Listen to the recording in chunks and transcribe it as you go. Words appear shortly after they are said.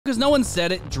Because no one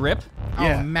said it. Drip.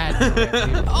 Yeah. Oh, mad drip,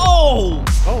 dude. Oh!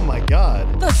 Oh my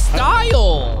god. The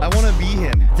style! I want to be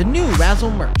him. The new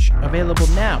Razzle merch, available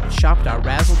now at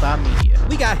shop.razzle.media.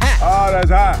 We got hats. Oh, that's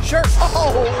hot. Shirts.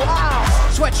 Oh, wow.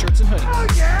 Sweatshirts and hoodies. Oh,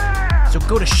 yeah. So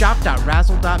go to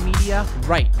shop.razzle.media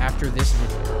right after this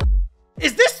video.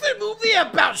 Is this the movie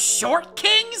about short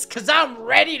kings? Cause I'm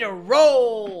ready to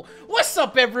roll. What's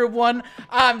up, everyone?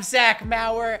 I'm Zach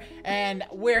Maurer, and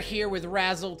we're here with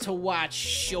Razzle to watch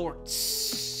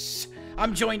shorts.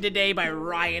 I'm joined today by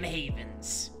Ryan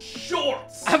Havens.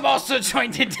 Shorts! I'm also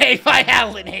joined today by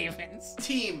Alan Havens.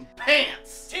 Team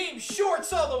Pants. Team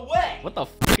Shorts all the way! What the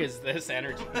f is this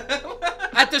energy?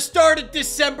 At the start of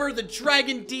December, the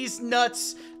Dragon D's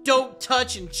Nuts, Don't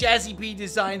Touch, and Jazzy B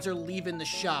Designs are leaving the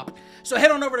shop. So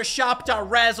head on over to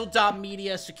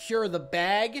shop.razzle.media, secure the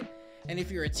bag, and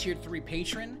if you're a Tier 3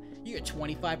 patron, you get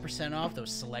 25% off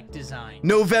those select designs.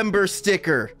 November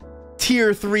sticker.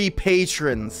 Tier 3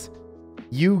 patrons.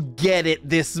 You get it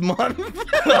this month.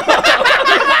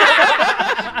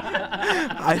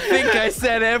 I think I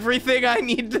said everything I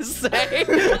need to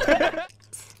say.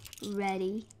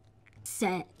 Ready,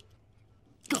 set,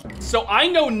 go. So I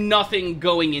know nothing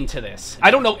going into this.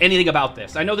 I don't know anything about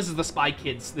this. I know this is the Spy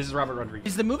Kids. This is Robert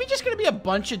Rodriguez. Is the movie just gonna be a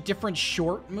bunch of different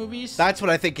short movies? That's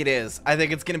what I think it is. I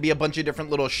think it's going to be a bunch of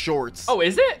different little shorts. Oh,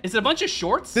 is it? Is it a bunch of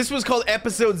shorts? This was called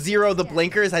Episode 0, The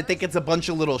Blinkers. I think it's a bunch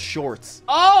of little shorts.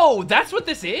 Oh, that's what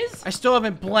this is? I still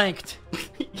haven't blanked.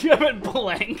 You haven't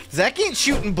blanked. Zach ain't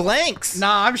shooting blanks.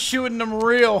 Nah, I'm shooting them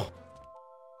real.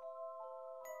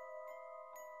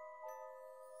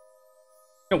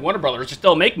 Warner Brothers just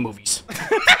don't make movies.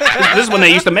 This is when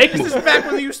they used to make This movies. is back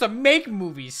when they used to make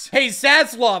movies. Hey,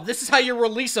 RAZZLE, this is how you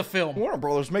release a film. Warner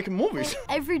Brothers making movies.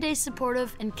 Everyday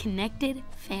supportive and connected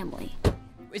family.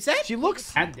 Is that? She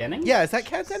looks... Kat Dennings? Yeah, is that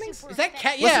Kat Dennings? Is that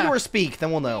Cat? Listen to Yeah. her speak,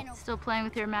 then we'll know. Still playing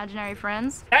with your imaginary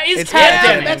friends? That is It's Kat Kat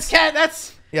Dennings. That's Cat.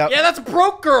 That's. Yep. Yeah, that's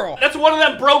Broke Girl. That's one of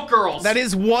them broke girls. That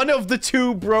is one of the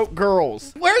two broke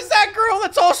girls. Where's that girl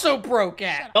that's also broke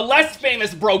at? the less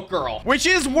famous broke girl. Which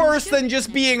is worse than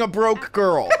just being a broke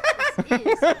girl.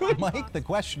 Mike, the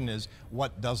question is,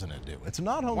 what doesn't it do? It's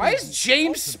not only... Why is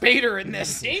James Spader in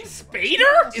this? James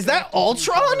Spader? Is that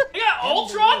Ultron? They got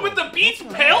Ultron with the Beats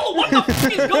pill? What the f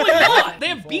is going on? They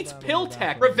have Beats pill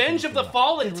tech. Revenge of the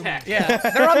Fallen tech. Yeah,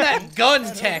 they're on that gun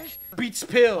tech. Beats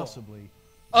pill.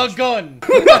 A gun.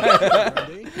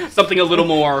 Something a little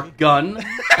more gun. Wait,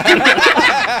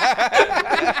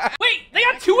 they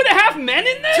got 2.5 men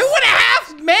in this?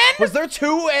 2.5 men? Was there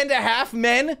 2.5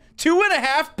 men?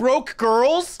 2.5 broke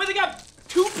girls? But they got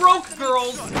 2 broke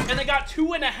girls and they got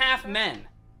 2.5 men.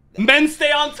 Men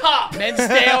stay on top. Men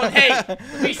stay on. Hey,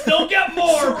 We still get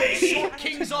more, baby. short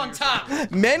kings on top.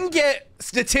 Men get,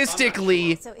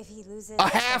 statistically, So if he loses a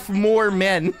half more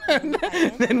men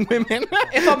than women.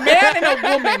 If a man and a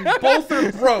woman both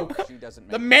are broke,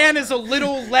 the man is a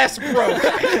little less broke.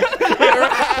 There are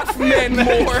half men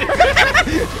more.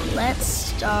 Let's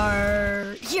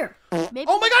start here. Maybe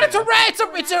Oh my God,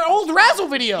 it's an old Razzle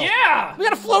video. Yeah. We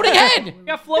got a floating head. We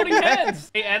got floating heads.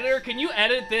 Hey, editor, can you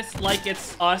edit this like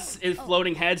it's us in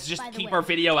floating heads? Just by the keep way. our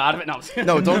video out of it. No.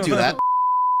 No, don't do that.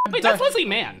 Wait, that's Leslie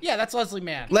Mann. Yeah, that's Leslie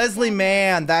Mann. Leslie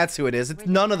Mann, that's who it is. It's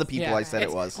none of the people Yeah, I said it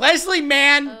it's was. Leslie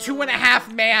Mann,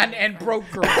 2.5 man, and Broke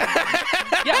Girl.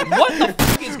 Yeah, what the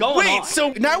f is going on? Wait,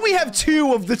 so now we have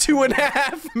 2 of the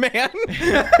 2.5 man?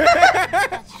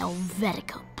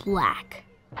 Helvetica Black,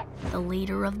 the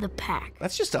leader of the pack.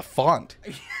 That's just a font.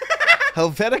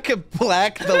 Helvetica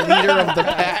Black, the leader of the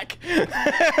pack.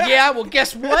 Yeah, well,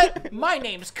 guess what? My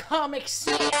name's Comic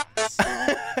Sans.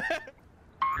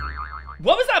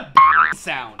 What was that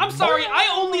sound? I'm sorry, I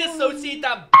only associate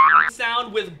that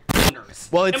sound with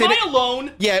boners. Well, it's Am in I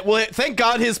alone? Yeah, well, thank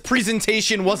God his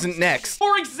presentation wasn't next.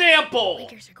 For example.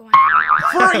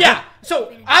 Yeah,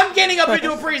 so I'm getting up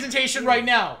into a presentation right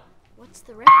now. What's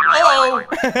the record? Oh!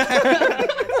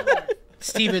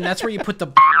 Steven, that's where you put the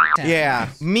down. Yeah,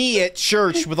 me at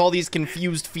church with all these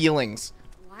confused feelings.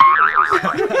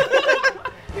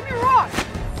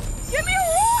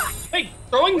 Hey,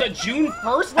 throwing the June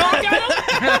 1st rock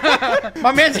at him?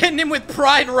 My man's hitting him with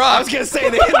Pride Rock. I was gonna say,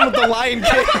 they hit him with the Lion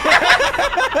King.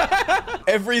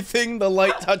 Everything the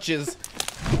light touches.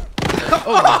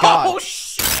 Oh my God. Oh,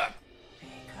 shit.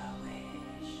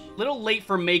 Little late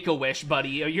for Make-A-Wish, buddy.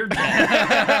 You're dead.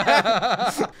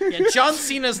 Yeah, John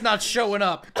Cena's not showing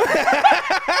up.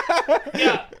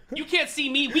 Yeah, you can't see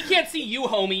me. We can't see you,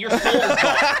 homie. Your soul is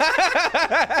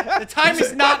gone. The time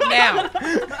is not now.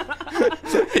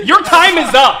 Your time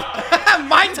is up.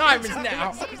 My time is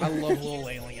now. I love little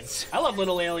aliens. I love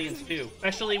little aliens, too.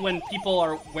 Especially when people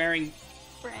are wearing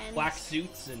friends. black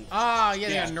suits and Ah,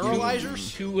 yeah, two-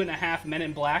 neuralizers. 2.5 Men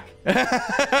in Black.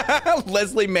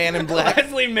 Leslie Mann in black.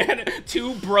 Leslie Mann,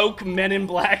 2 broke Men in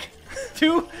Black.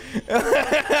 2.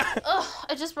 Ugh,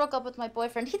 I just broke up with my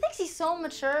boyfriend. He thinks he's so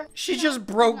mature. She just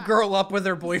broke girl up with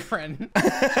her boyfriend.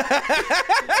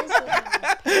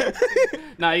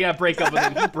 Nah, you gotta break up with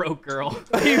him. He broke girl.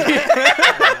 I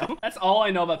don't know. That's all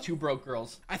I know about 2 broke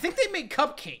girls. I think they make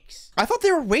cupcakes. I thought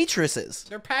they were waitresses.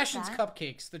 Their passion's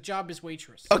cupcakes. The job is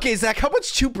waitress. Okay, Zach, how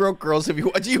much Two Broke Girls have you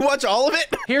watched? Do you watch all of it?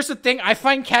 Here's the thing. I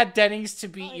find Kat Dennings to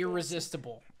be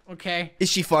irresistible. Okay? Is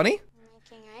she funny?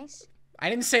 Making ice? I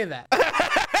didn't say that.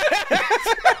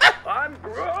 I'm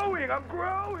growing.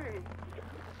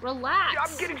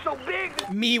 Relax. I'm getting so big.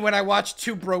 Me when I watch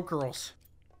Two Broke Girls.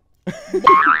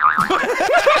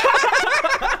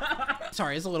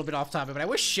 Sorry, it's a little bit off topic, but I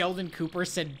wish Sheldon Cooper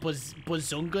said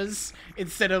Bazoongas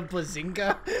instead of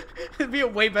Bazinga. It'd be a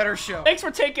way better show. Thanks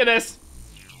for taking us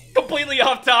completely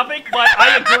off topic, but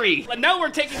I agree. But now we're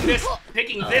taking this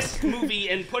movie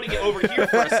and putting it over here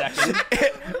for a second.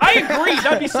 I agree.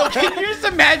 That'd be so Can cool. you just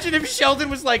imagine if Sheldon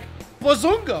was like,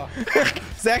 Bazoonga?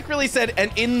 Zach really said,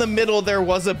 and in the middle there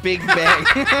was a big bang.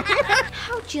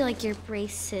 How'd you like your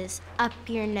braces up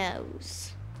your nose?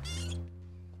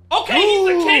 Okay, he's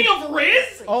the king of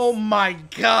Riz? Oh my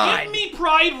god. Give me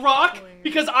Pride Rock,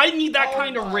 because I need that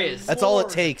kind of Riz. That's all it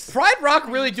takes. Pride Rock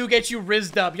really do get you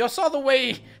rizzed up. Y'all saw the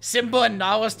way Simba and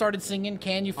Nala started singing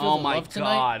Can You Feel Oh the my Love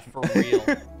Tonight? god, for real.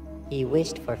 He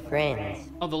wished for friends.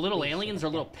 Oh, the little aliens are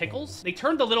little pickles? They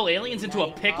turned the little aliens into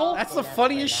a pickle? That's the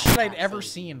funniest shit I'd ever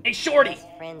seen. Hey, Shorty!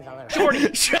 Friends all around. Shorty!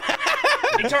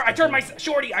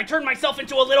 I turned myself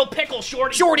into a little pickle,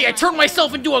 Shorty! Shorty, I turned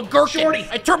myself into a gherkin. Shorty.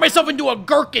 I turned myself into a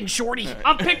gherkin, Shorty.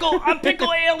 I'm pickle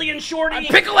alien, Shorty!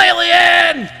 Pickle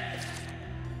alien!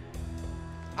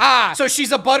 Ah, so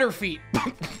she's a butterfeet.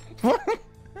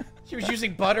 She was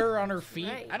using butter on her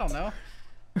feet? I don't know.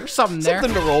 There's something there.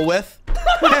 Something to roll with.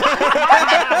 Cut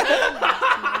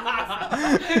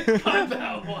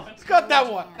that one. Cut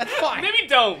that one. That's fine. Maybe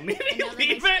don't. Maybe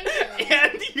leave it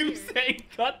and you say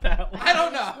cut that one. I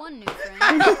don't know. One new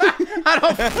friend. I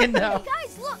don't fucking know.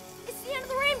 Guys, look! It's the end of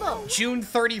the rainbow! June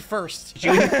 31st.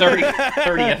 June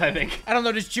 30th, I think. I don't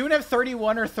know. Does June have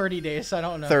 31 or 30 days? I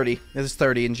don't know. 30. It's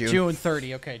 30 in June. June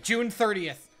 30. Okay. June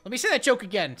 30th. Let me say that joke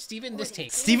again. Steven, this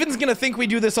tape. Steven's gonna think we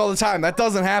do this all the time. That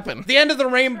doesn't happen. The end of the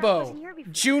rainbow.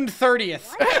 June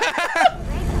 30th.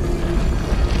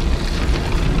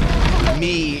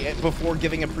 Me before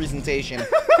giving a presentation.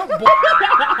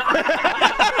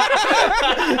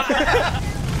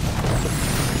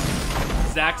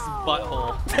 Zach's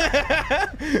butthole.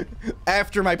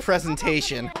 After my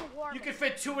presentation. You could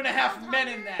fit 2.5 men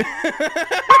in that.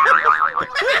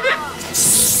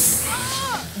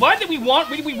 What? Did we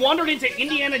wandered into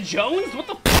Indiana Jones? What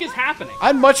the fuck is happening?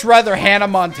 I'd much rather Hannah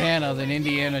Montana than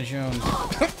Indiana Jones.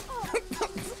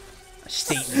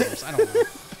 State names. I don't know.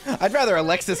 I'd rather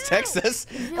Alexis, Texas.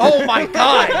 Oh my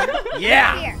god.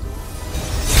 Yeah.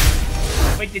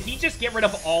 Wait, did he just get rid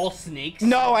of all snakes?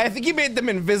 No, I think he made them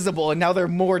invisible and now they're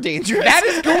more dangerous. That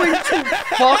is going to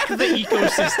fuck the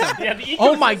ecosystem. Yeah, the ecosystem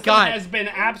Oh my god. has been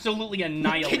absolutely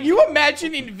annihilated. Can you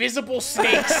imagine invisible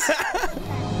snakes?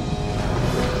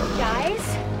 Guys,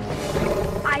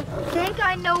 I think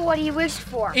I know what he wished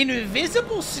for.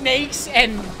 Invisible snakes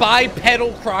and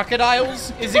bipedal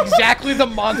crocodiles is exactly the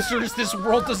monsters this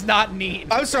world does not need.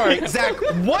 I'm sorry, Zach,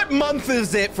 what month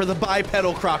is it for the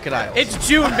bipedal crocodiles? It's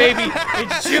June, baby.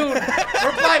 It's June.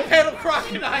 We're bipedal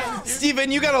crocodiles.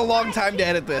 Steven, you got a long time to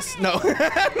edit this. No.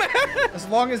 As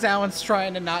long as Alan's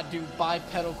trying to not do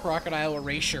bipedal crocodile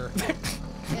erasure.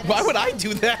 Why would I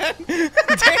do that?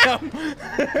 Damn.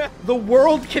 The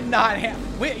world cannot have...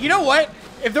 You know what?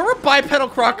 If there were bipedal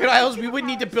crocodiles, we would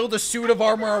need to build a suit of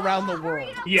armor around the world.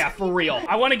 Yeah, for real.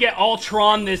 I want to get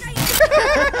Ultron this...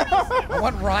 I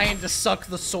want Ryan to suck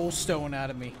the soul stone out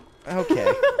of me.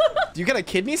 Okay. Do you got a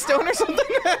kidney stone or something?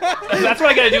 That's what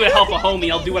I gotta do to help a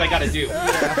homie. I'll do what I gotta do.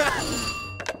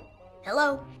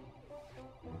 Hello.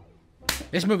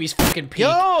 This movie's fucking peak. Yo!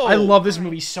 I love this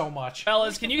movie so much.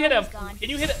 Fellas, can you hit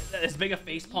as big a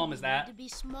face palm as that? To be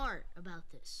smart about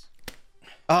this.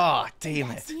 Oh, damn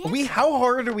it. How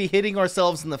hard are we hitting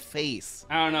ourselves in the face?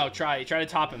 I don't know. Try to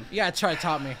top him. Yeah, try to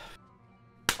top me.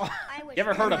 You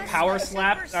ever heard of power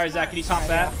slap? All right, Zach, can you top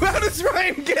that? How does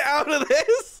Ryan get out of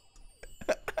this?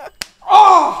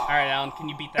 Oh! All right, Alan, can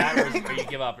you beat that, or you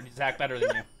give up? Or is Zach better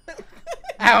than you?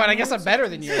 Alan, I guess I'm better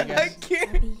than you, I guess.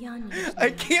 I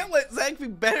can't let Zach be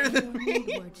better than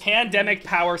me. Pandemic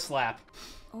power slap.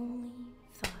 Only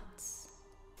thoughts.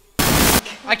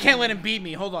 I can't let him beat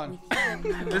me. Hold on.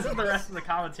 This is the rest of the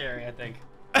commentary, I think.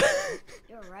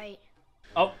 You're right.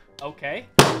 Oh, okay.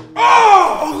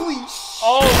 Oh! Holy shit!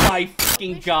 Oh my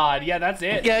fucking god. Yeah, that's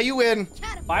it. Yeah, you win.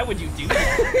 Why would you do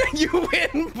that? You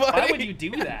win, buddy. Why would you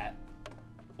do that?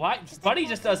 Why? Buddy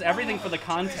just does everything for the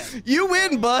content. You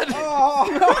win, bud.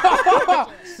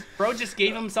 Bro just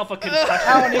gave himself a concussion.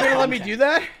 Alan, you're gonna let me do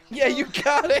that? Yeah, you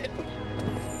got it.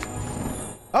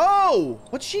 Oh,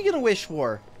 what's she gonna wish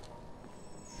for?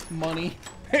 Money.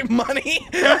 Money?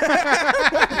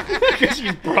 Because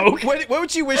she's broke. What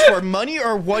would she wish for? Money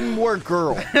or one more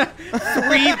girl?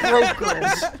 3 broke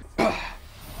girls.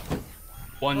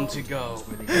 One to go.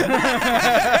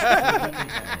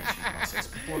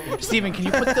 Steven, can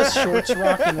you put the shorts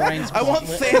rock in Ryan's I want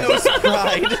gauntlet? Thanos'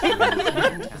 pride.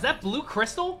 Is that blue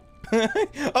crystal?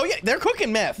 Oh yeah, they're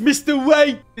cooking meth. Mr.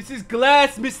 White! This is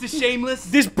glass, Mr. Shameless.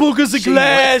 This booger's a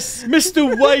glass!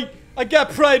 Mr. White! I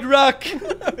got Pride Rock!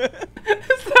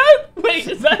 Wait,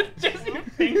 is that Jesse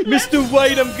Pinkman? Mr.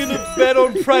 White, I'm gonna bet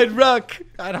on Pride Rock!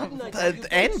 I don't... The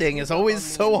ending is always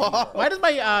so off. Why does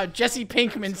my Jesse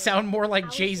Pinkman sound more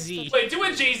like Jay-Z? Wait, do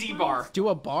a Jay-Z bar. Do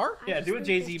a bar? Yeah, do a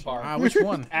Jay-Z bar. Which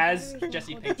one? As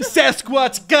Jesse Pinkman.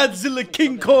 Sasquatch, Godzilla,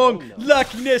 King Kong,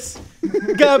 Loch Ness,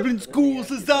 goblins,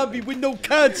 ghouls, a zombie with no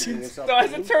conscience. So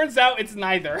as it turns out, it's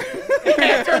neither.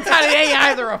 It turns out it ain't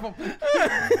either of them.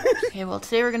 Okay, well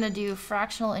today we're gonna do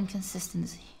fractional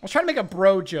inconsistency. I was trying to make a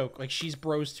bro joke, like she's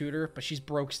bro's tutor, but she's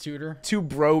broke's tutor. 2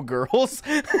 bro girls.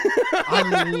 I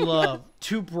love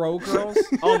 2 bro girls.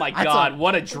 Oh my god,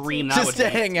 what a dream that Just would to be.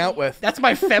 hang out with. That's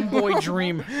my femboy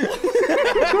dream.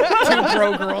 2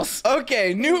 bro girls.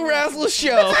 Okay, new Razzle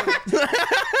show.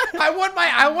 I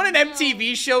want an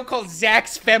MTV show called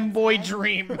Zach's Femboy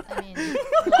Dream. I mean,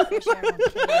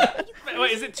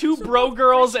 Wait, is it 2 bro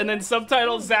girls and then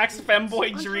subtitled Zach's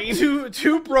Femboy Dream?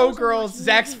 Two bro girls,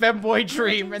 Zach's Femboy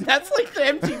Dream, and that's like the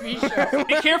MTV show.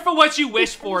 Be careful what you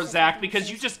wish for, Zach, because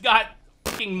you just got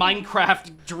fucking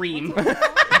Minecraft Dream.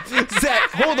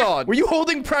 Zach, hold on. Were you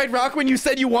holding Pride Rock when you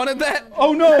said you wanted that?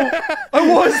 Oh no, I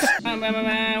was.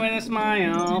 With a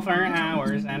smile for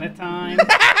hours at a time.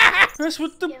 That's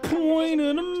what the point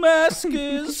of the mask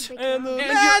is, and the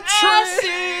Mattress!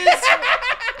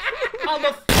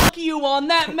 I'ma fuck you on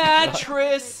that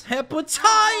mattress. hepatitis.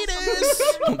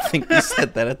 I don't think you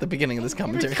said that at the beginning of this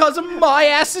commentary. Because of my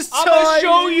ass is tight. I'ma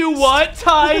show you what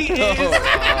tight is.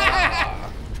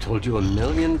 I've told you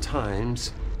 1,000,000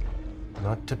 times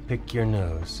not to pick your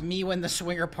nose. Me when the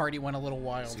swinger party went a little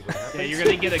wild. Yeah, you're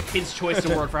gonna get a Kid's Choice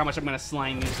Award for how much I'm gonna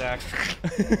slime you, Zach.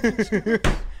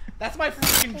 That's my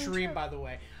freaking dream, by the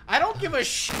way. I don't give a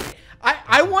shit.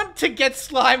 I want to get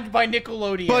slimed by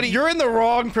Nickelodeon. Buddy, you're in the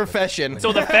wrong profession.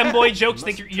 So the femboy jokes,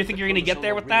 you think you're gonna get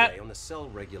there with that? On the cell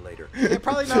regulator. Yeah,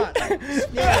 probably not.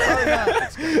 Yeah,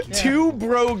 probably not. 2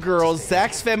 bro girls,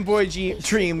 Zach's Femboy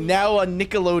Dream, now on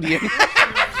Nickelodeon.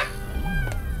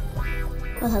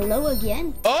 Well, hello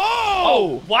again.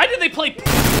 Oh! Why did they play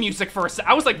music for a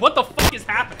second? I was like, what the fuck is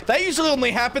happening? That usually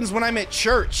only happens when I'm at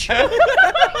church.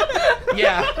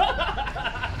 Yeah.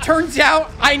 Turns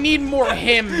out I need more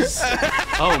hymns.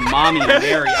 Oh, Mommy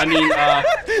Mary. I mean,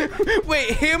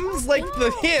 Wait, hymns like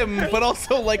the hymn, but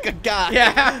also like a guy.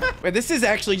 Yeah. Wait, this is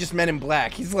actually just Men in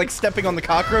Black. He's like stepping on the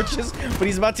cockroaches, but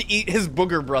he's about to eat his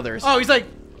booger brothers. Oh, he's like,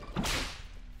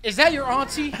 is that your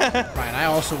auntie? Ryan, I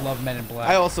also love Men in Black.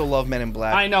 I also love Men in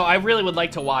Black. I know, I really would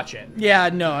like to watch it. Yeah,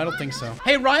 no, I don't think so.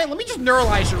 Hey, Ryan, let me just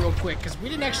neuralize you real quick, because we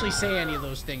didn't actually say any of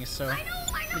those things, so let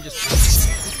me just...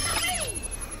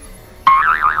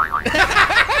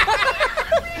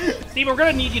 Steve, we're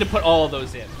gonna need you to put all of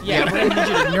those in. Yeah, we're gonna need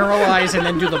you to neuralize and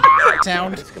then do the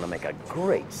sound. It's gonna make a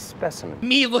great specimen.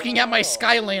 Me looking at my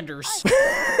Skylanders.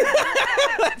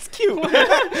 That's cute.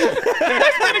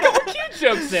 That's gonna go with cute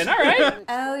jokes in, alright.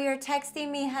 Oh, you're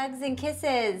texting me hugs and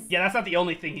kisses. Yeah, that's not the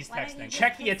only thing he's texting.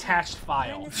 Check the attached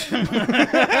file.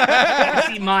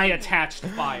 See my attached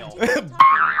file.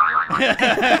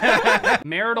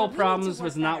 Marital problems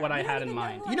was not what I had in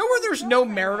mind. You know where there's no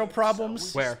marital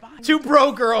problems? Where? 2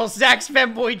 bro girls, Zach's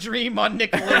Femboy Dream on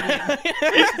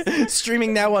Nickelodeon.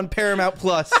 Streaming now on Paramount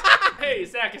Plus. Hey,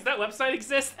 Zach, does that website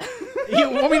exist? You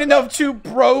want me to know if 2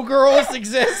 bro girls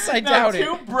exist? I doubt it.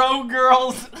 2 bro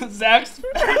girls, Zach's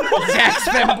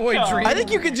Femboy Dream. I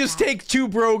think you could just take 2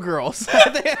 bro girls.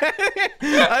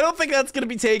 I don't think that's gonna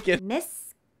be taken.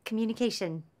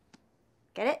 Miscommunication.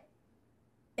 Get it?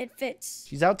 It fits.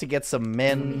 She's out to get some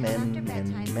manly men.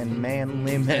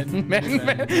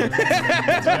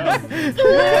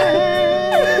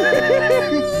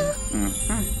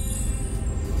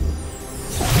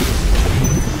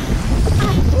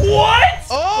 What?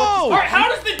 Oh! Alright, how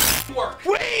does the work?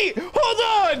 Wait, hold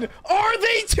on! Are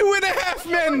they 2.5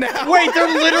 men now? Wait, they're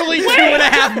literally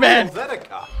 2.5 men.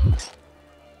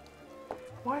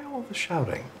 all the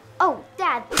shouting? Oh,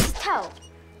 Dad, this is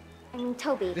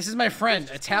Toby. This is my friend,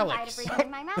 Italics.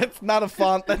 That's not a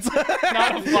font. That's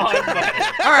Not a font, but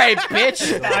All right,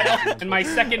 bitch. and my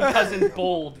second cousin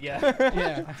bold. Yeah.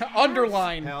 Yeah.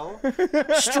 Underline.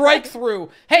 Strike through.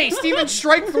 Hey, Steven,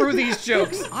 strike through these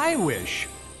jokes. I wish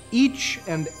each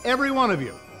and every one of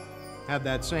you had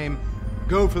that same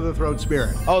go for the throat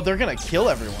spirit. Oh, they're gonna kill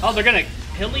everyone. Oh, they're gonna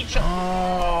kill each other.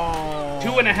 Oh.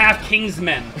 2.5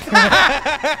 Kingsmen.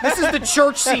 This is the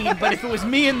church scene, but if it was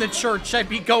me in the church, I'd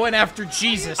be going after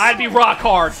Jesus. I'd be rock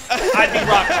hard. I'd be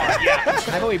rock hard. Yeah.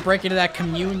 How about we break into that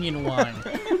communion wine?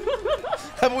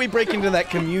 How about we break into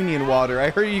that communion water? I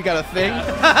heard you got a thing.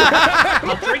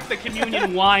 I'll drink the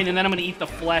communion wine and then I'm gonna eat the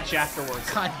flesh afterwards.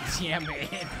 God damn it.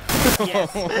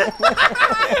 Yes.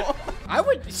 I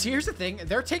would, see, here's the thing.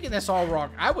 They're taking this all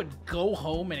wrong. I would go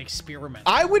home and experiment.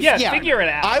 I would, yeah, figure it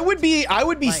out. I would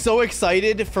be so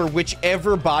excited for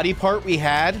whichever body part we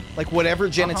had, like whatever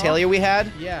genitalia we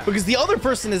had. Yeah. Because the other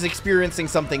person is experiencing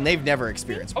something they've never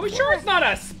experienced Are we sure it's not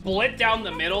a split down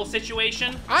the middle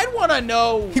situation? I'd want to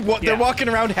know. They're walking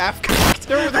around half cocked.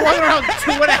 They're walking around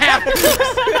 2.5.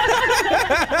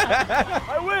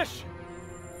 I wish.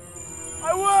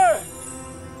 I would.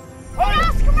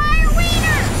 Oscar Mayer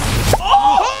Wiener!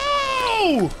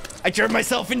 Oh! I turned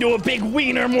myself into a big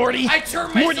wiener, Morty. I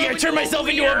turned myself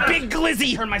into a big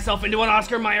glizzy. Turn myself into an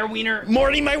Oscar Mayer wiener.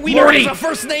 Morty, my wiener Morty. has a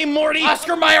first name, Morty.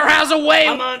 Oscar Mayer has a way.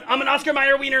 I'm an Oscar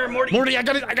Mayer wiener, Morty. Morty, I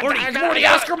got Morty,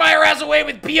 Oscar Mayer has a way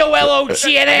with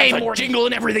BOLOGNA, Morty. Jingle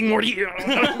and everything, Morty.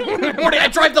 Morty, I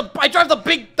drive the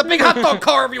big hot dog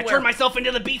car everywhere. I turn myself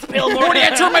into the Beats Pill, Morty. Morty,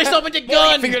 I turn myself into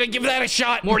gun. Figured I'd give that a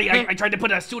shot. Morty, I tried to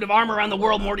put a suit of armor around the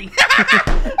world, Morty.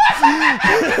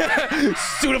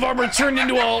 Suit of armor turned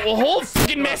into a whole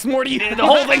fucking mess, Morty. The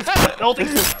whole thing,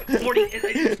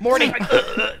 Morty.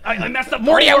 I messed up.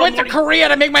 Morty, I went to Korea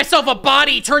to make myself a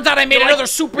body. Turns out I made another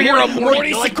superhero.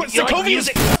 Morty, Sokovia's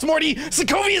Morty,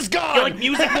 Sokovia's gone. You like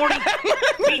music, Morty?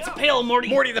 Beats Pill, Morty.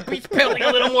 Morty, the Beats Pill. Something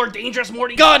a little more dangerous,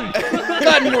 Morty. Gun,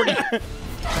 Morty.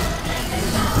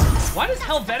 Why does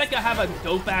Helvetica have a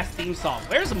dope-ass theme song?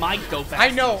 Where's my dope-ass? I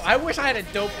know. I wish I had a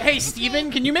dope. Hey, Steven,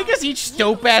 can you make us each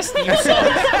dope-ass theme song?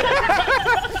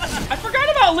 I forgot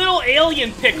about Little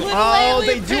Alien Pickles.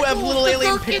 They do have little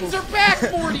alien pickles. Are back,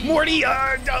 Morty. Morty,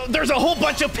 there's a whole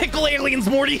bunch of pickle aliens,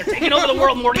 Morty. They're taking over the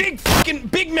world, Morty.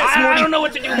 Big mess, Morty. I don't know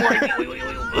what to do, Morty.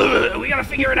 We gotta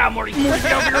figure it out, Morty. We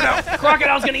gotta figure it out.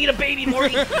 Crocodile's gonna eat a baby,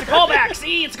 Morty. It's a callback.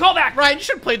 See, it's a callback. Ryan, you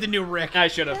should have played the new Rick. I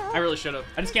should have. I really should have.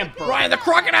 I just can't burn. Ryan, the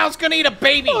crocodile's gonna eat a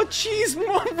baby. Oh, jeez,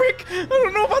 Rick. I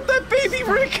don't know about that baby,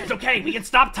 Rick. It's okay. We can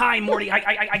stop time, Morty.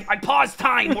 I paused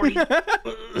time, Morty.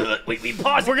 We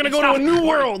paused. We're gonna go to a new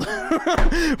world.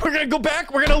 We're gonna go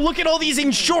back. We're gonna look at all these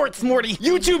in shorts, Morty.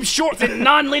 YouTube shorts. In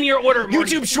non-linear order,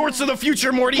 Morty. YouTube shorts of the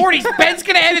future, Morty. Morty, Ben's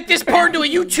gonna edit this part into a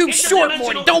YouTube short,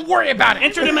 Morty. Don't worry about it.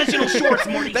 Interdimensional shorts,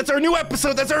 Morty. That's our new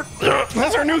episode. That's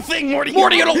our new thing, Morty.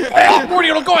 Morty,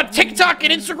 it'll go on TikTok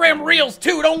and Instagram Reels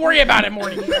too. Don't worry about it,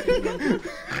 Morty.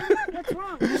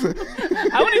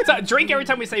 How many times drink every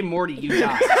time we say Morty, you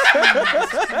die?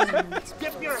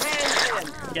 Dip your hands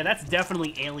in. Yeah, that's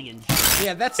definitely alien.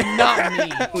 Yeah, that's not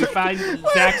me. We find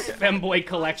Zach's femboy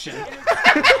collection.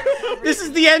 This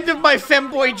is the end of my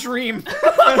femboy dream.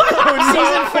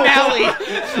 Season finale.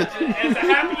 It's a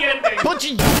happy ending.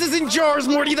 Bunch of yeasts in jars,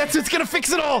 Morty. That's what's gonna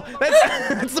fix it all.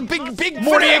 That's the big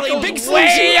Morty, finale, it big goes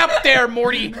solution. way up there,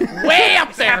 Morty. Way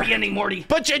up there. Happy ending, Morty.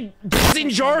 Bunch of yeasts in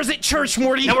jars at church,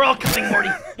 Morty. Now we're all coming, Morty.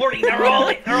 Morty, they're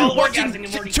all orgasming,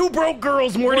 Morty. Two broke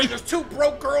girls, Morty. There's 2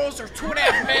 broke girls. There's 2.5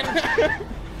 men.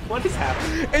 What is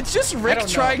happening? It's just Rick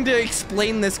trying to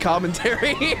explain this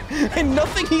commentary, and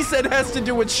nothing he said has to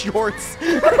do with shorts.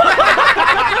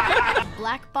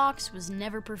 Black Box was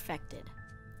never perfected.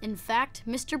 In fact,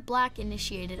 Mr. Black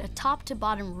initiated a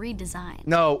top-to-bottom redesign.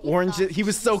 No, Orange. He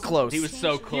was so close. He was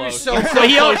so close.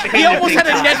 He almost had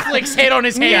a Netflix hit on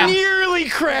his hand. Nearly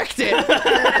cracked it.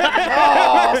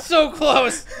 Oh, so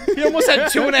close. He almost had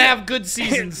 2.5 good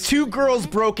seasons. 2 girls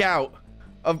broke out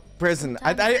of prison.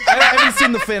 I haven't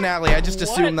seen the finale. I just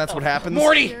assume that's what happens.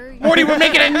 Morty, we're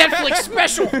making a Netflix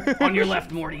special. On your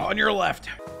left, Morty. On your left.